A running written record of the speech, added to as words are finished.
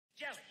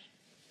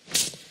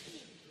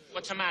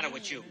What's the matter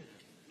with you?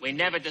 We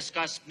never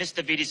discuss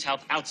Mr. Vitti's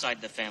health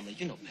outside the family.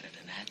 You know better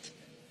than that.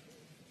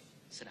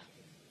 Sit down.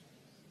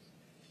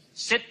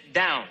 Sit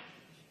down.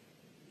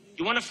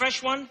 You want a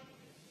fresh one?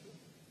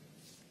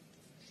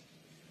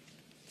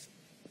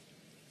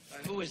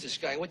 Who is this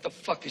guy? What the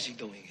fuck is he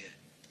doing here?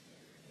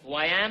 Who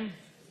I am?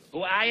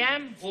 Who I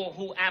am?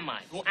 Who am I?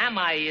 Who am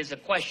I is a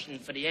question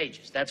for the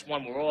ages. That's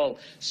one we're all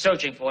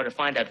searching for to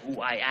find out who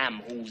I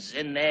am, who's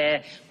in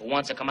there, who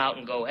wants to come out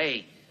and go,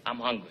 hey, I'm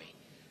hungry.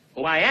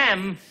 Who I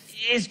am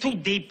is too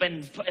deep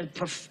and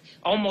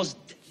almost,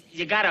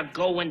 you gotta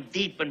go in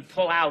deep and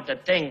pull out the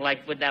thing,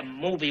 like with that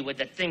movie where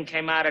the thing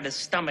came out of the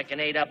stomach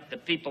and ate up the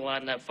people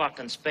on the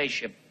fucking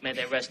spaceship. May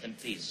they rest in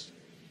peace.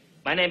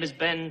 My name is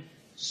Ben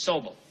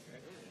Sobel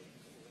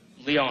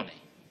Leone.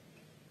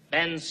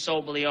 Ben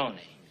Sobel Leone.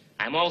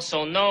 I'm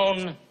also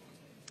known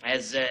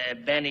as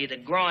Benny the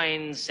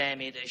Groin,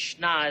 Sammy the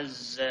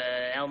Schnoz,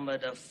 Elmer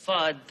the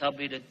Fudd,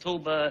 Tubby the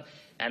Tuba,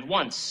 and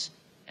once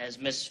as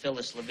Miss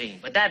Phyllis Levine.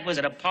 But that was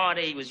at a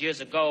party. It was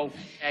years ago.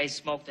 I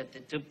smoked at the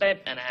tupep,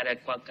 and I had a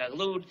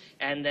quackalud,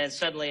 and then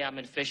suddenly I'm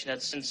in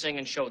fishnets and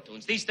singing show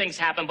tunes. These things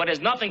happen, but it has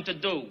nothing to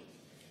do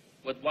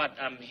with what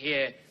I'm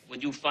here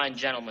with you fine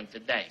gentlemen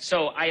today.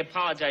 So I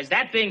apologize.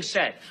 That being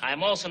said, I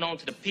am also known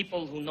to the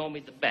people who know me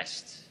the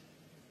best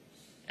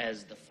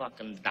as the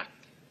fucking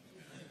doctor.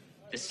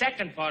 The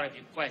second part of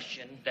your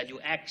question that you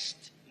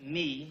asked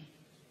me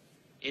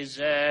is,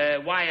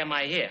 why am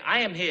I here? I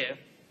am here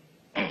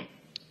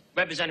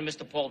representing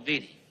Mr. Paul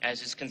Vitti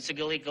as his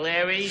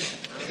consigliere.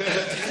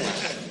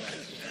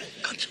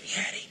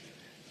 Consigliere.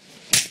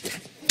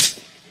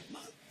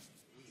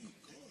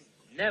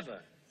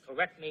 Never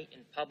correct me in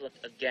public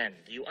again.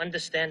 Do you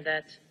understand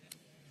that?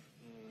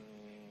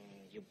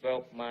 You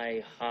broke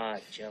my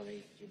heart,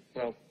 Jelly. You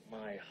broke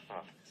my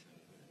heart.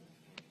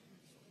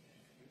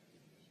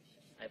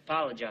 I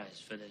apologize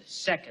for the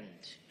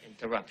second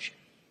interruption.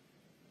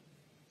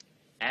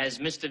 As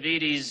Mr.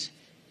 Vitti's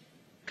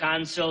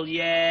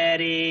consigliere,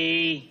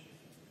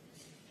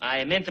 I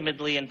am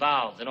intimately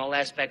involved in all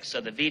aspects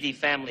of the Vitti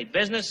family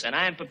business, and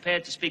I am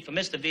prepared to speak for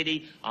Mr.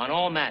 Vitti on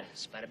all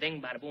matters. Bada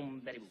bing, bada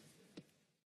boom, bada boom.